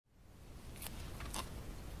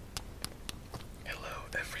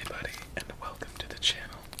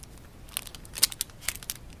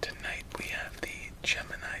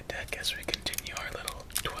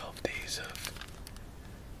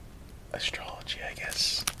astrology, I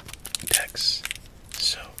guess, decks.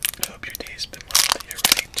 So, I hope your day's been well, that you're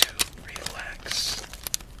ready to relax.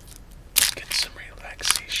 Get some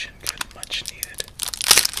relaxation, good, much needed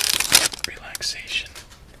relaxation,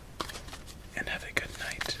 and have a good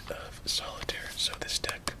night of solitaire. So this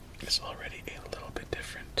deck is already a little bit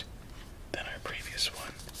different than our previous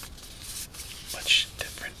one. Much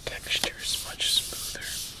different textures, much smoother,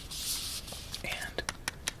 and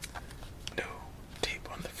no tape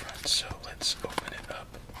on the front, so let's open it up.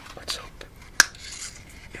 Let's hope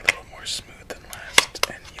a little more smooth than last,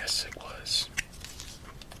 and yes it was.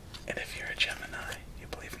 And if you're a Gemini, you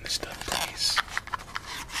believe in this stuff, please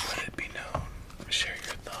let it be known. Share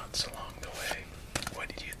your thoughts along the way.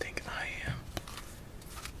 What do you think I am?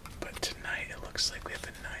 But tonight it looks like we have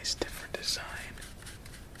a nice different design.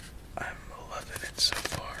 I'm loving it so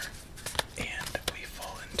far. And we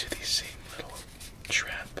fall into the same little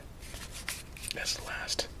trap as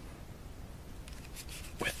last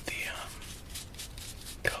with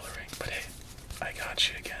the coloring. But hey, I got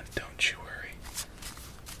you again, don't you worry.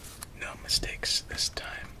 No mistakes this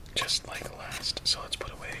time, just like last. So let's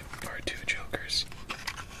put away our two jokers.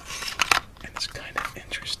 And it's kind of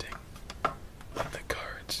interesting with the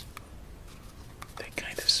cards. They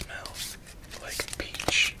kind of smell like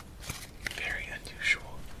peach. Very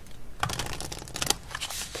unusual.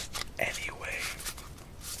 Anyway,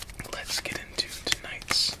 let's get into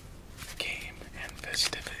tonight's game and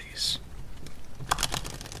festivities.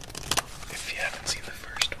 If you haven't seen the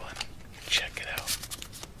first one, check it out.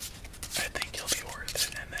 I think you'll be worth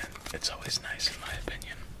it, and then it's always nice, in my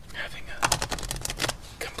opinion, having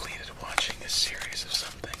completed watching a series of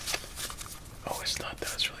something. Always thought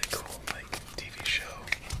that was really cool, like TV show,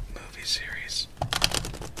 movie series.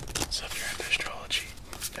 So if you're into astrology,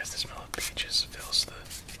 as the smell of peaches fills the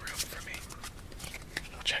room for me,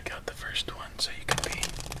 check out the first one so you can be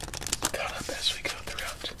caught up as we go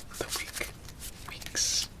throughout the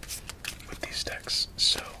weeks with these decks.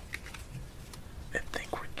 So I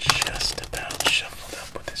think we're just about shuffled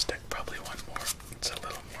up with this deck. Probably one more. It's a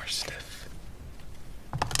little more stiff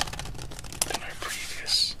than our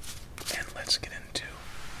previous. And let's get into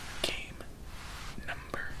game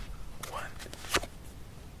number 1.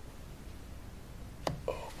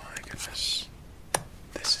 Oh my goodness.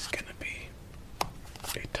 This is gonna be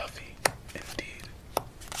a toughie indeed.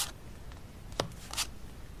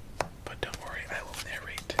 But don't worry, I will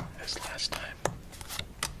narrate as last time.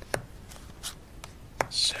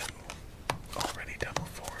 So, already double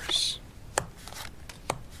fours.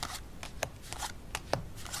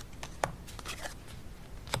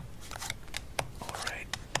 Alright,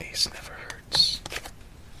 ace never hurts.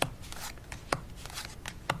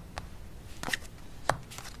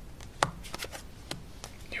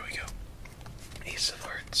 Here we go. Ace of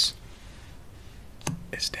hearts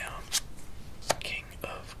is down. King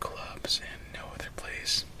of clubs and no other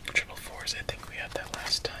place. Triple fours, I think we had that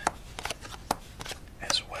last time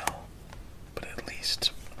as well. But at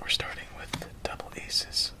least we're starting with double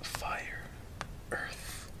aces. Fire,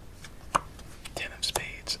 earth, 10 of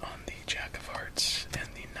spades on the jack of hearts, and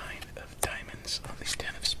the 9 of diamonds on the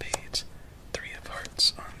 10 of spades, 3 of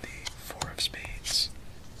hearts on the 4 of spades.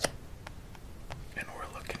 And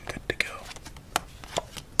we're looking good to go.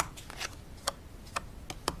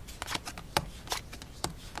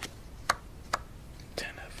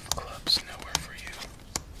 Ten of clubs, nowhere for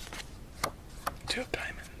you. 2 of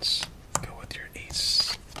diamonds, go with your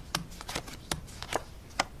ace.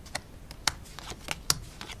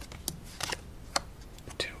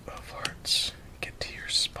 2 of hearts, get to your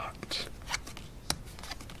spot.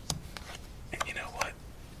 And you know what?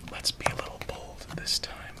 Let's be a little bold this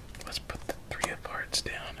time. Let's put the 3 of hearts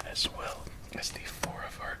down as well as the 4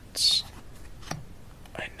 of hearts.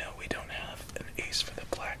 I know we don't have an ace for the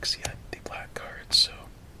blacks yet, the black cards, so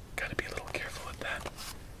gotta be a little careful with that.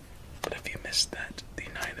 But if you missed that, the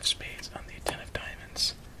 9 of spades on the 10 of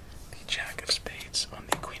diamonds, the jack of spades on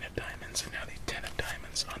the queen of diamonds, and now the 10 of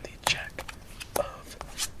diamonds on the jack of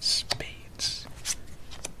spades.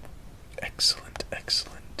 Excellent,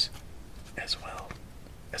 excellent. As well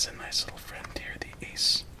as a nice little friend here, the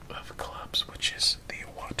ace of clubs, which is the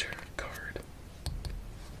water card.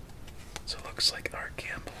 So it looks like our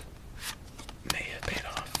gamble may have paid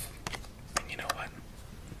off. And you know what?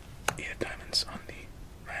 8 of diamonds on the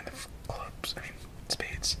 9 of clubs,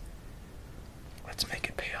 spades. Let's make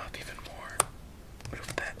it pay off even more.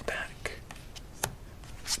 Move that back.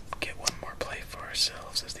 Get one more play for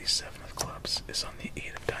ourselves as the 7 of clubs is on the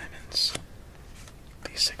 8 of diamonds.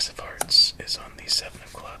 The 6 of hearts is on the 7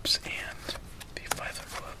 of clubs, and the 5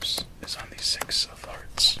 of clubs is on the 6 of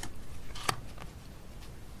hearts.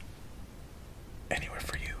 Anywhere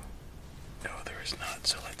for you. No other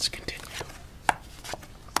So let's continue.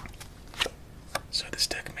 So this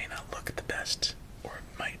deck may not look the best, or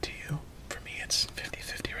it might to you. For me it's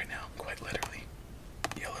 50-50 right now, quite literally.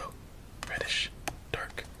 Yellow, reddish,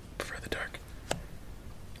 dark, prefer the dark.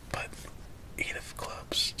 But 8 of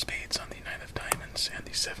clubs, spades on the 9 of diamonds, and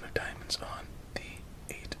the 7 of diamonds on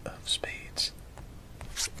the 8 of spades.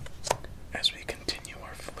 As we continue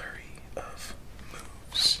our flurry of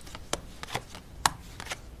moves.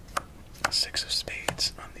 6 of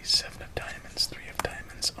spades on the 7 of diamonds, 3 of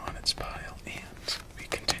diamonds on its pile, and we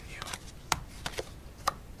continue.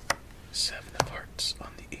 7 of hearts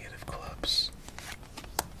on the 8 of clubs.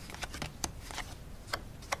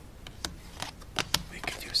 We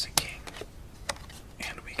could use a king,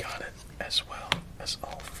 and we got it, as well as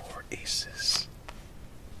all 4 aces.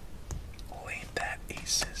 Ain't that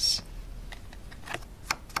aces?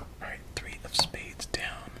 Alright, 3 of spades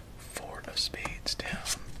down, 4 of spades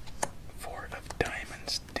down, 4 of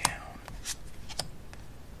diamonds down,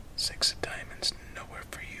 6 of diamonds nowhere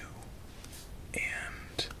for you,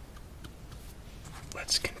 and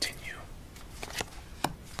let's continue.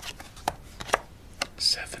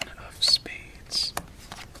 7 of spades,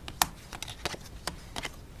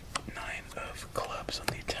 9 of clubs on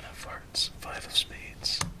the 10 of hearts, 5 of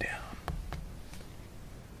spades down,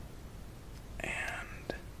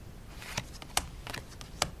 and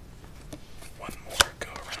one more go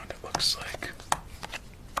around, it looks like.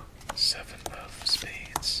 7 of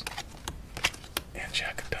spades and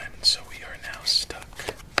jack of diamonds, so we are now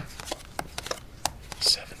stuck.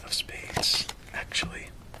 7 of spades. Actually,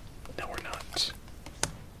 no, we're not.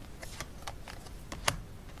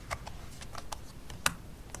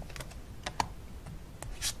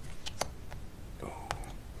 Ooh,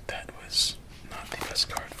 that was not the best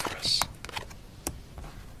card for us.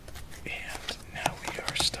 And now we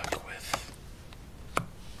are stuck with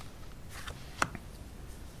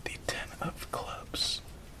the 10 of clubs.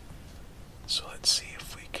 So let's see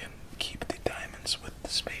if we can keep the diamonds with the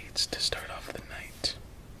spades to start off the night.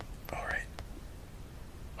 Alright.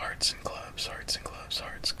 Hearts and clubs, hearts and clubs,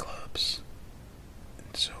 hearts, clubs.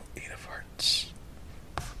 And so 8 of hearts.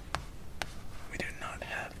 We do not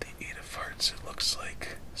have the 8 of hearts, it looks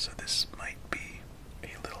like. So this might be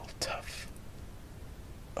a little tough.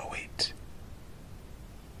 Oh wait.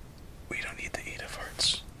 We don't need the 8 of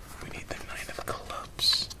hearts. We need the 9 of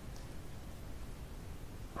clubs.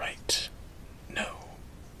 Right. No.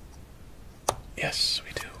 Yes,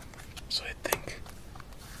 we do. So I think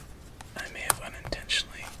I may have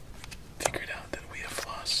unintentionally figured out that we have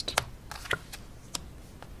lost.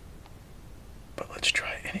 But let's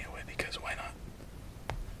try anyway, because why not?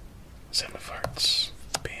 7 of hearts.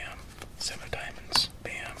 Bam. 7 of diamonds.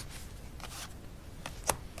 Bam.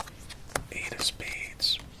 8 of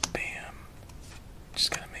spades. Bam.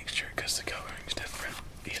 Just gotta make sure, because the coloring's different.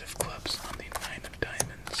 8 of clubs on the 9 of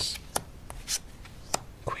diamonds.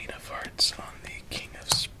 Queen of hearts on the king of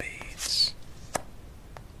spades.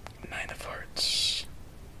 9 of hearts.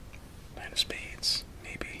 9 of spades.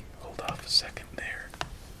 Maybe hold off a second there.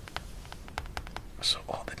 So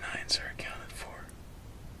all the 9s are accounted for.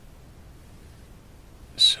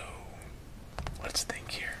 So let's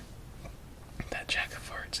think here. That jack of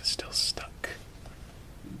hearts is still stuck.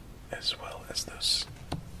 As well as those.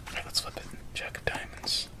 Alright, let's flip it. Jack of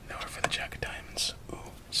diamonds. Nowhere for the jack of diamonds.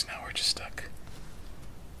 Ooh, so now we're just stuck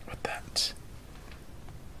with that.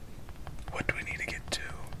 What do we need to get to?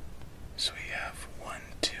 So we have 1,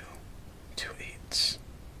 2, 2 8s.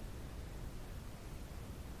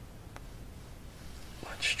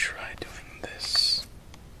 Let's try doing this.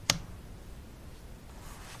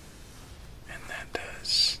 And that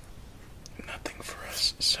does nothing for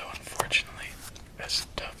us. So unfortunately, as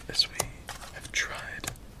tough as we have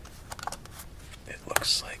tried, it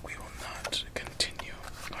looks like we will not continue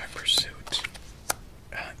our pursuit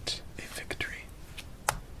at a victory.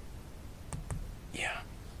 Yeah,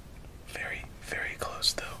 very, very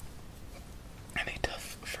close though. And a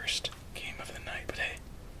tough first game of the night, but hey,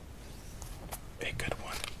 a good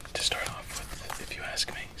one to start off with, if you ask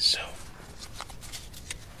me. So,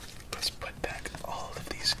 let's put back all of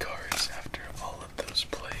these cards after all of those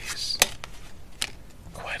plays.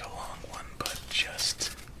 Quite a long one, but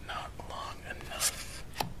just not long enough.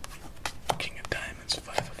 King of diamonds,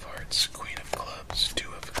 5 of hearts, queen of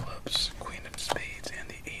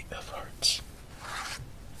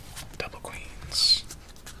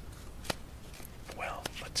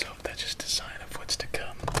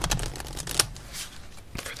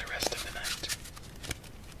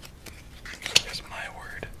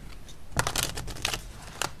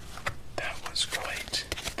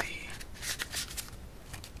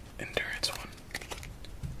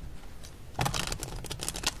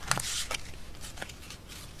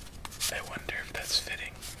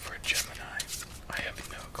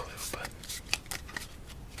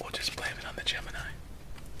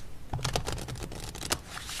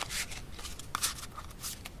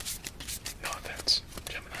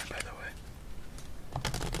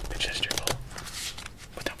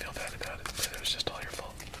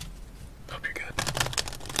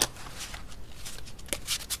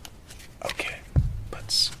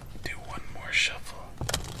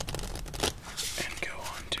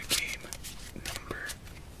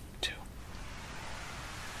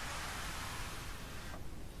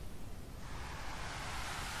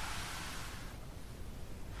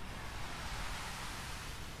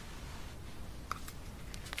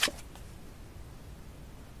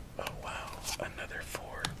Another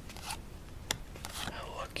 4.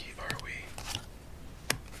 How lucky are we?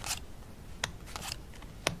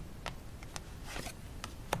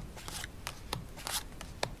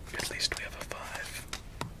 At least we have a 5.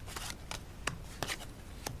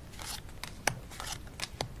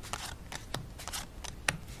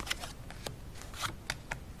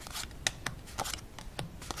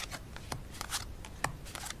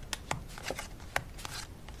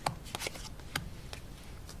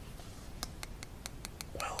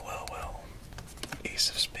 Well, well, well. Ace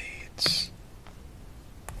of spades.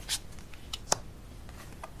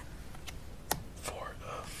 4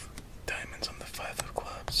 of diamonds on the 5 of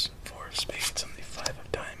clubs. 4 of spades on the 5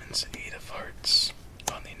 of diamonds. 8 of hearts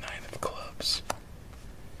on the 9 of clubs.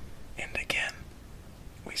 And again,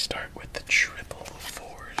 we start with the triple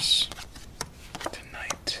 4s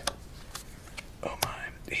tonight. Oh my.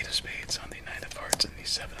 8 of spades on the 9 of hearts and the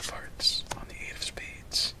 7 of hearts on the 8 of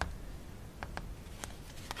spades.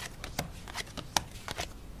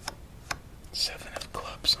 7 of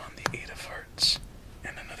clubs on the 8 of hearts,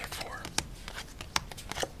 and another 4.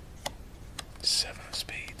 7 of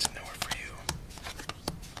spades, nowhere for you.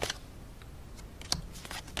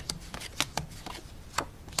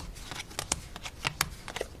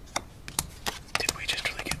 Did we just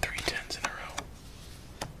really get 3 10s in a row?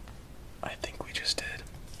 I think we just did.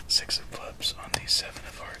 6 of clubs on the 7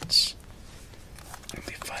 of hearts, and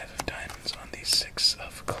the 5 of diamonds on the 6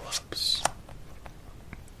 of clubs.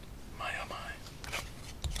 My oh my.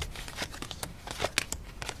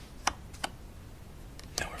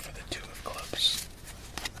 Nowhere for the 2 of clubs.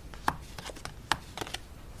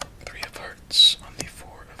 3 of hearts on the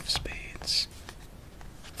 4 of spades.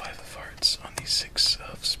 5 of hearts on the 6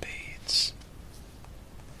 of spades.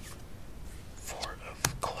 4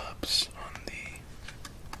 of clubs on the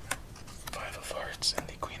 5 of hearts and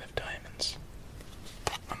the queen of diamonds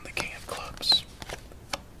on the king of clubs.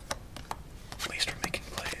 At least we're making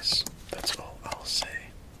plays. That's all I'll say.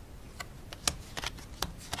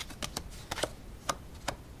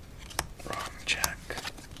 Wrong jack.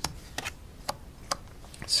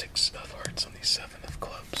 6 of hearts on the 7 of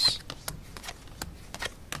clubs.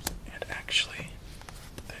 And actually,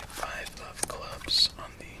 the 5 of clubs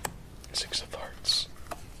on the 6 of hearts.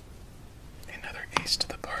 Another ace to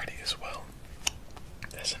the party as well.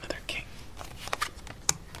 There's another king.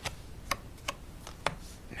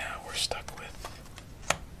 Now we're stuck with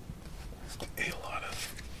a lot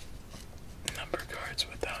of number cards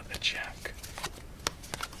without a jack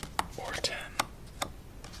or 10.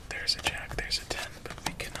 There's a jack, there's a 10, but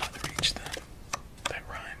we cannot reach them. That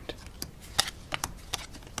rhymed.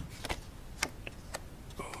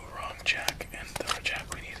 Ooh, wrong jack, and the jack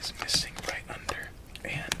we need is missing right under,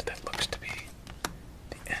 and that looks to be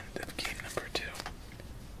the end of game number 2.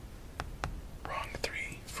 Wrong 3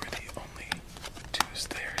 for the only 2s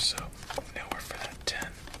there, so nowhere for that 10.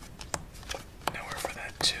 Nowhere for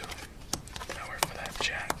that 2. Nowhere for that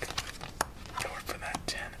jack. Nowhere for that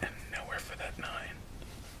 10. And nowhere for that 9.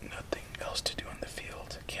 Nothing else to do on the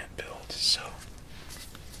field. Can't build. So,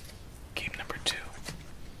 game number 2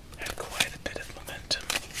 had quite a bit of momentum,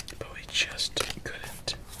 but we just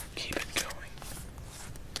couldn't keep it going.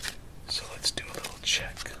 So let's do a little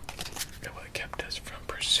check at what kept us from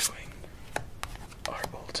pursuing our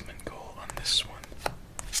ultimate goal on this one.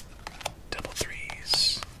 Double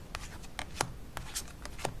 3s.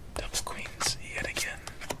 Double queens yet again.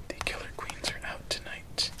 The killer queens are out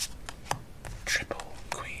tonight. Triple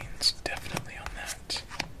queens definitely on that.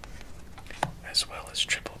 As well as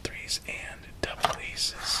triple 3s and double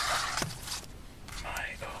aces. My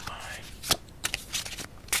oh my.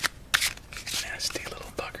 Nasty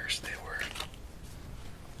little buggers they were.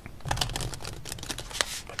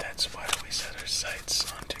 But that's why we set our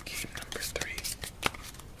sights onto game number 3.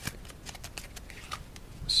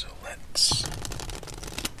 So let's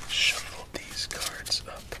shuffle these cards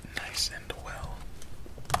up nice and well.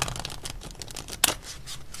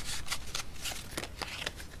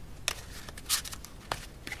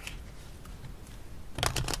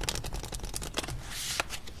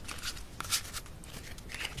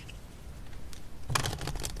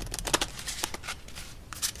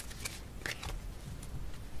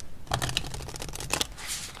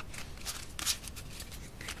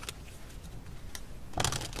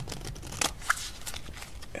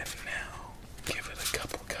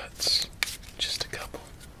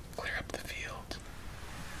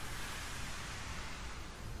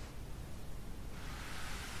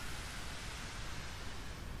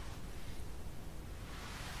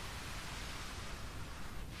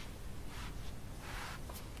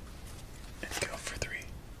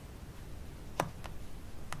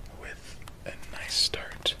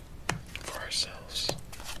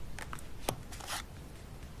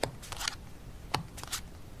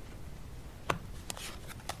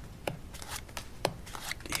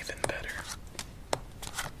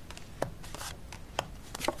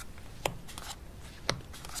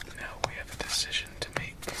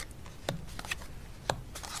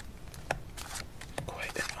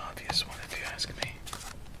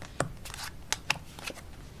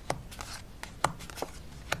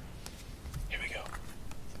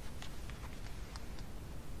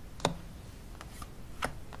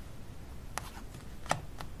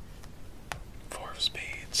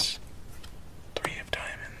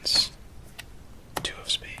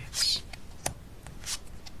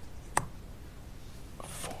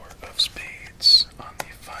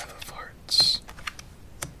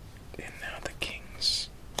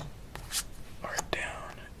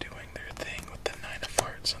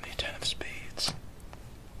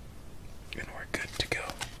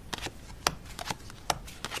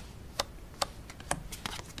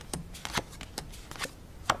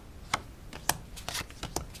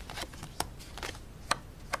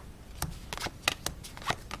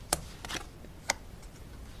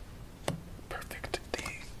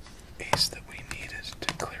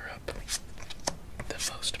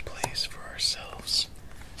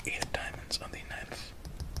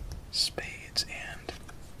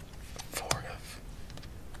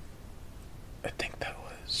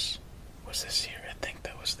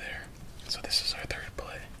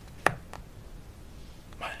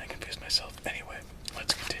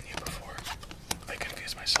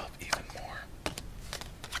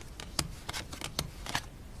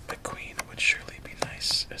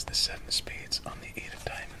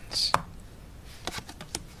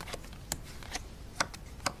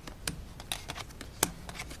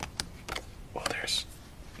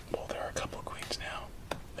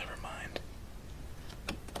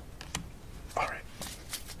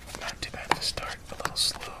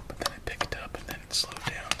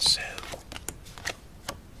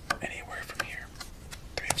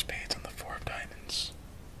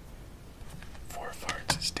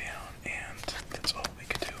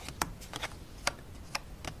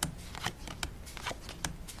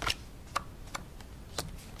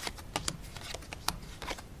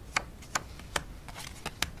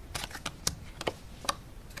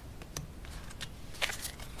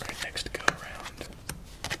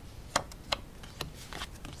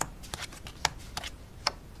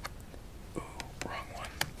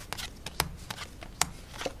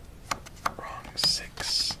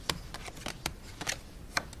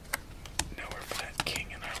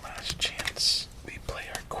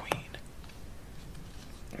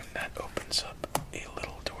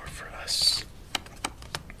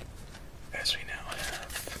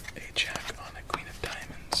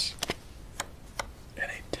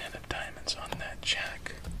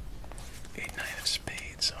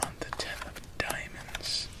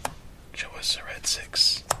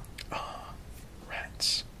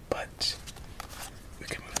 but we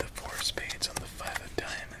can move the 4 of spades on the 5 of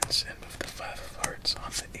diamonds and move the 5 of hearts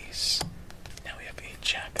on the ace. Now we have a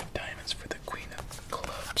jack of diamonds for the queen of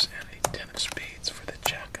clubs and a 10 of spades for the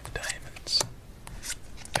jack of diamonds.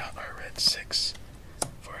 Got our red 6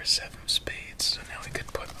 for our 7 of spades, so now we could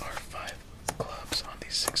put our 5 clubs on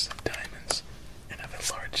the 6 of diamonds and have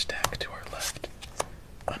a large stack to our left,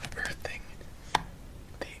 unearthing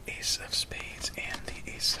the ace of spades and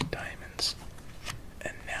the ace of diamonds.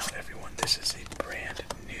 And now everyone, this is a brand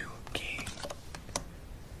new game.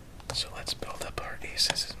 So let's build up our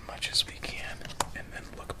aces as much as we can and then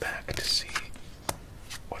look back to see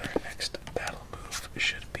what our next battle move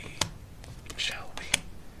should be, shall we?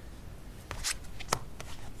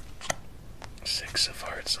 6 of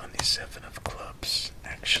hearts on the 7 of clubs,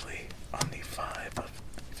 actually on the 5 of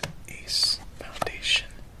ace foundation.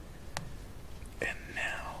 And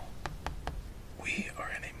now we are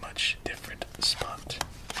in a much different spot.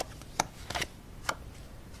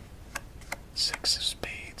 6 of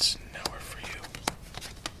spades, nowhere for you.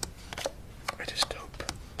 I just hope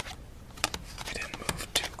we didn't move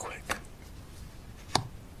too quick.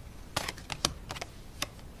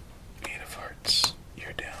 8 of hearts,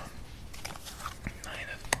 you're down. 9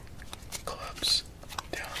 of clubs,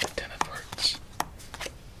 down to 10 of hearts.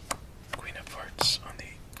 Queen of hearts on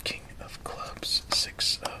the king of clubs.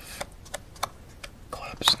 6 of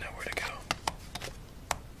clubs, nowhere to go.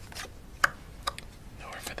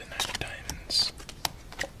 Nowhere for the 9 of diamonds.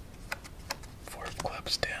 4 of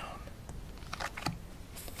clubs down.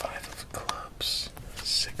 5 of clubs.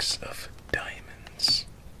 6 of diamonds.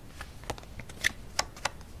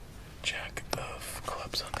 Jack of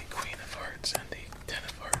clubs on the queen of hearts and the 10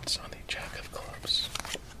 of hearts on the jack of clubs.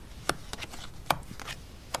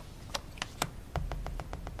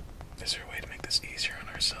 Is there a way to make this easier on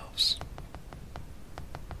ourselves?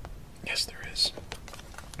 Yes, there is.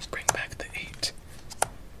 Bring back the 8.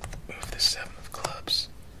 Move the 7 of clubs.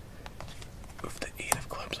 Move the 8 of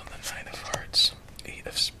clubs on the 9 of hearts. 8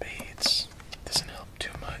 of spades. Doesn't help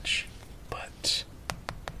too much, but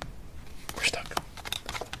we're stuck.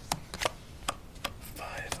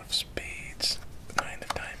 5 of spades. 9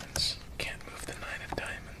 of diamonds. Can't move the 9 of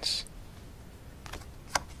diamonds.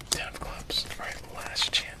 10 of clubs. Alright,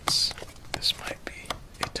 last chance. This might be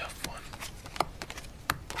a tough one.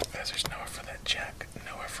 As there's nowhere for that jack,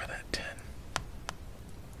 nowhere for that 10.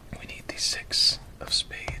 We need the 6 of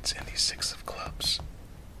spades and the 6 of clubs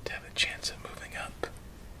to have a chance at moving up.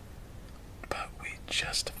 But we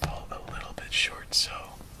just fall a little bit short, so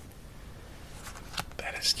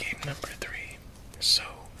that is game number 3. So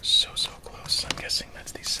close. I'm guessing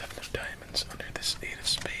that's the 7 of diamonds under this 8 of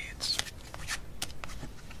spades.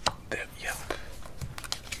 Yep.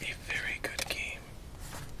 A very good game.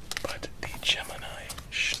 But the Gemini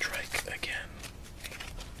strike again.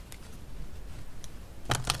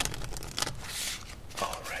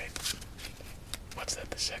 Alright. What's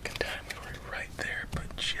that, the second time we were right there,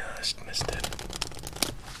 but just missed it.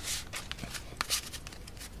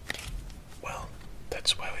 Well,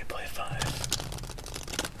 that's why we play 5.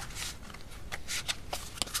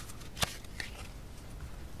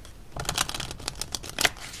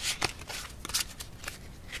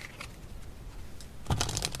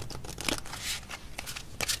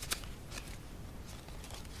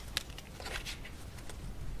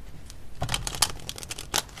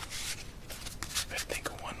 I think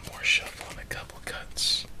one more shuffle and a couple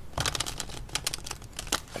cuts,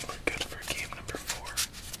 and we're good for game number 4.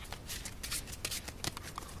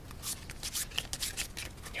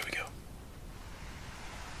 Here we go.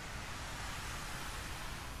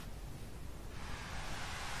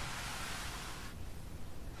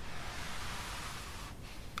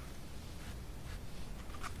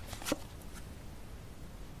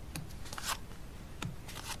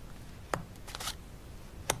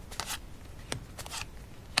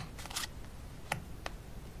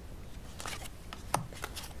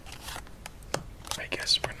 I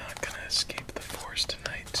guess we're not gonna escape the force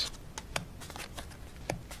tonight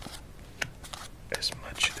as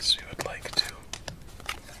much as we would like to.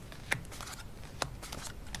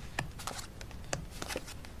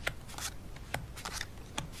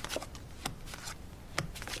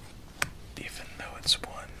 Even though it's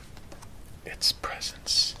won, its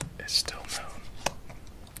presence is still known.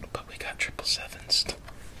 But we got 777s.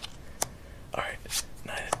 Alright,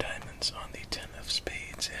 9 of diamonds on the 10 of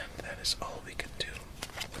spades, and that is all we can do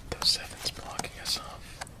with those 7s blocking us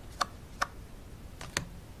off.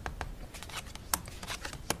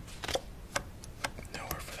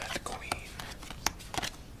 Nowhere for that queen,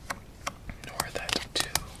 nor that 2,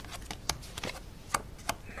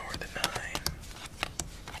 nor the 9.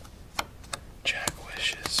 Jack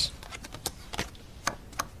wishes.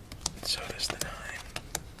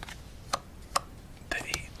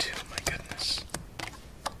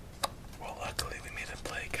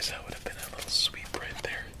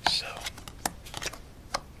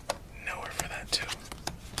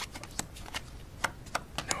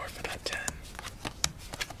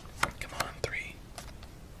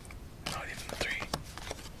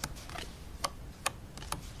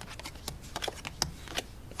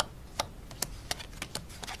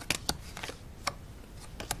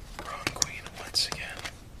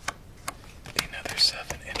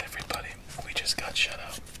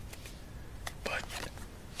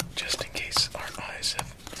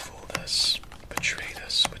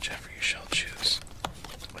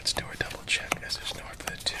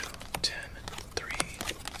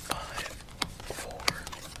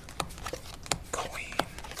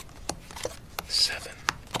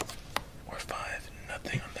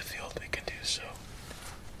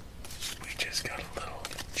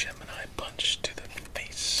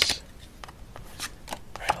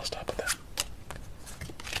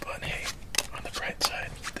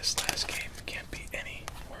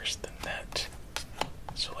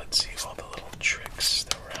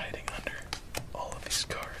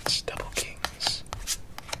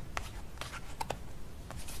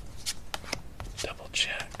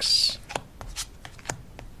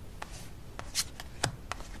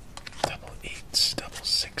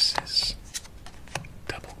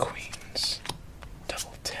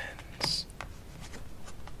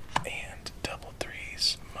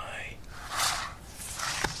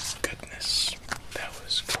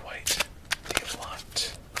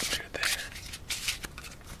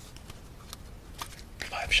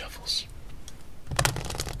 5 shuffles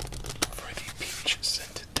for the peach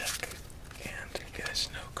scented deck, and it is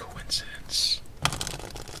no coincidence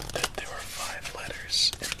that there are 5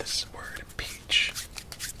 letters in this word peach,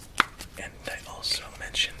 and I also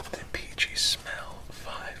mentioned the peachy smell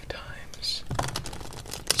 5 times.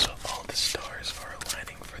 So all the stars are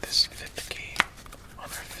aligning for this 5th game on our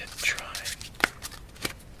 5th try,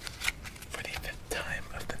 for the 5th time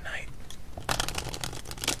of the night.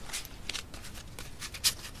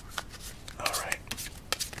 Alright,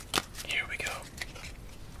 here we go.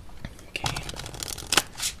 Game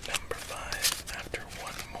number 5 after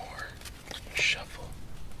one more shuffle,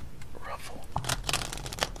 ruffle.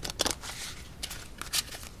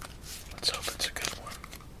 Let's hope it's a good one.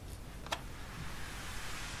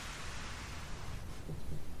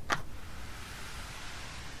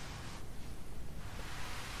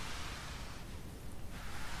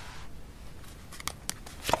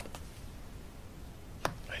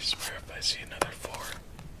 I swear if I see another 4.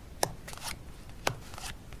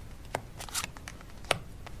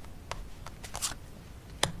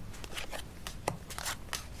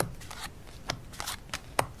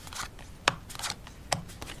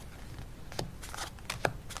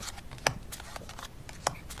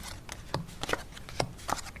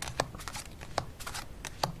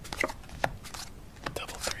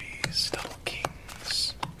 Double 3s, double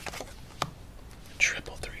kings,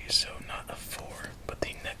 triple 3s, so not a 4, but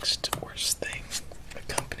the next worst thing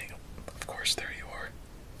accompanying. Of course, there you are.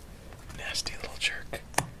 Nasty little jerk.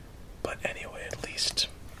 But anyway, at least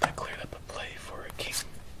I cleared up a play for a king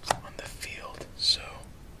on the field, so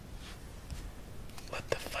let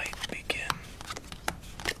the fight begin.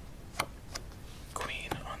 Queen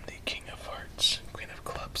on the king of hearts, queen of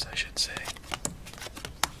clubs, I should say.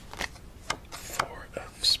 4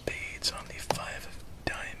 of spades on the 5 of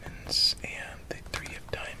diamonds, and the 3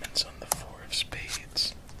 of diamonds on the 4 of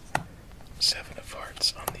spades. 7 of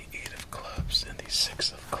hearts on the 8 of clubs, and the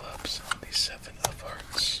 6 of clubs on the 7 of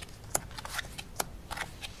hearts.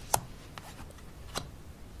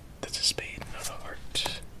 That's a spade, not a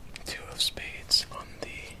heart. 2 of spades on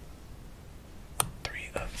the 3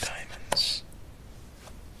 of diamonds.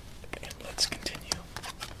 And let's continue.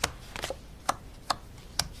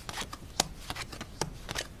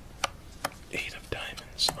 8 of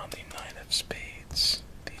diamonds on the 9 of spades,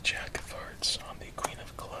 the jack of hearts on the queen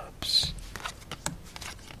of clubs,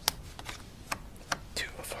 2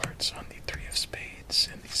 of hearts on the 3 of spades,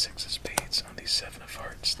 and the 6 of spades on the 7 of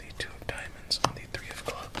hearts, the 2 of diamonds on the 3 of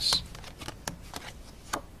clubs.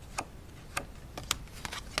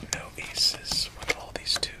 No aces with all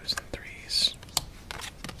these 2s and 3s.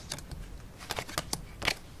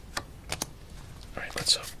 Alright,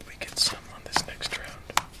 let's hope we get some on this next round.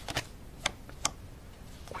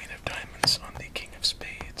 Queen of diamonds on the king of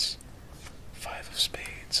spades, 5 of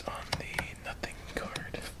spades on the nothing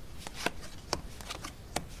card,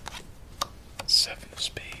 7 of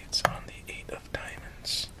spades on the 8 of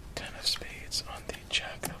diamonds, 10 of spades on the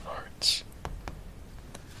jack of hearts,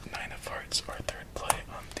 9 of hearts, our third play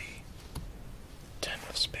on the 10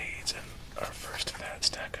 of spades, and our first fat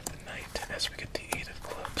stack of the night as we get the 8 of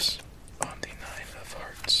clubs on the 9 of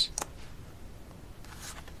hearts.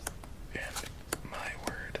 And my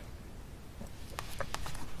word,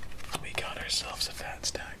 we got ourselves a fat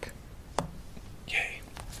stack. Yay.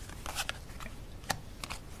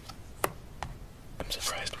 I'm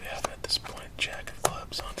surprised we haven't at this point jack of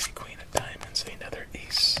clubs on the queen of diamonds, another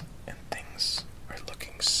ace, and things are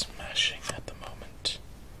looking smashing at the moment.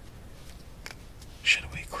 Should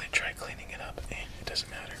we try cleaning it up? It doesn't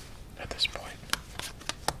matter at this point.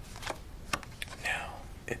 Now,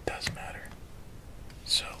 it does matter.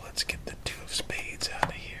 So let's get the 2 of spades out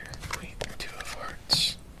of here. Queen, 2 of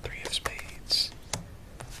hearts, 3 of spades,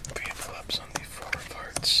 3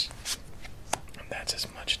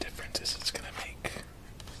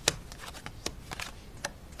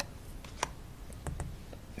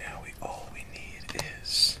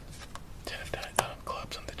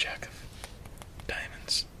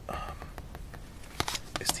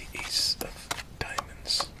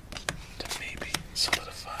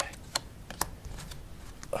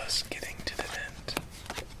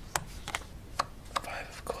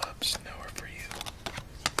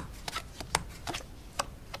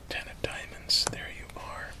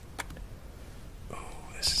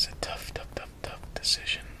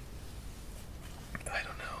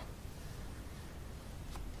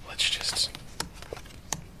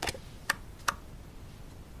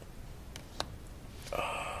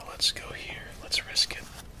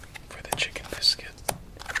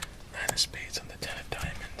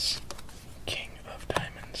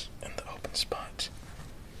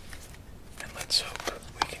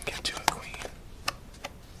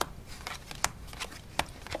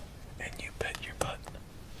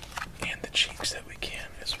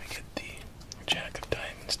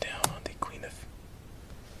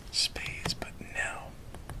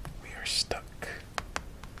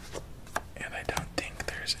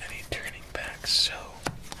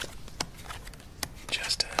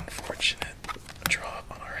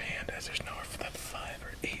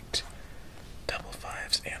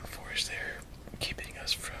 5s and 4s there, keeping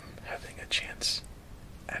us from having a chance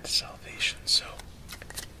at salvation. So,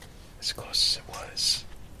 as close as it was,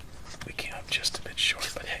 we came up just a bit short,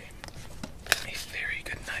 but hey, a very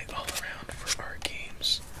good night all around for our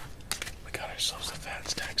games. We got ourselves a fat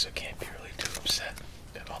stack, so can't be really too upset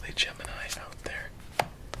at all the Gemini out there.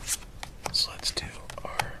 So let's do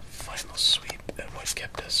our final sweep at what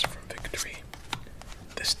kept us from victory.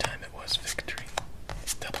 This time it was victory.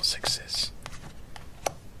 Double sixes.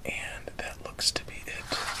 And that looks to be it.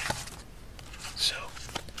 So,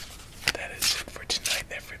 that is it for tonight,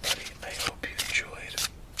 everybody. I hope you enjoyed.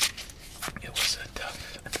 It was a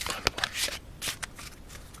tough and fun one.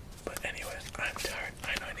 But anyway, I'm tired.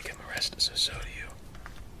 I know I need to get my rest, so do you.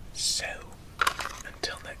 So,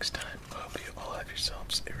 until next time, I hope you all have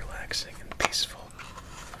yourselves a relaxing and peaceful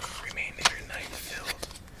remaining of your night filled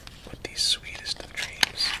with the sweetest of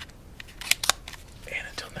dreams. And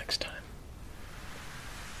until next time,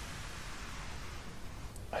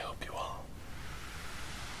 I hope you all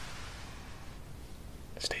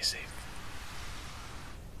stay safe.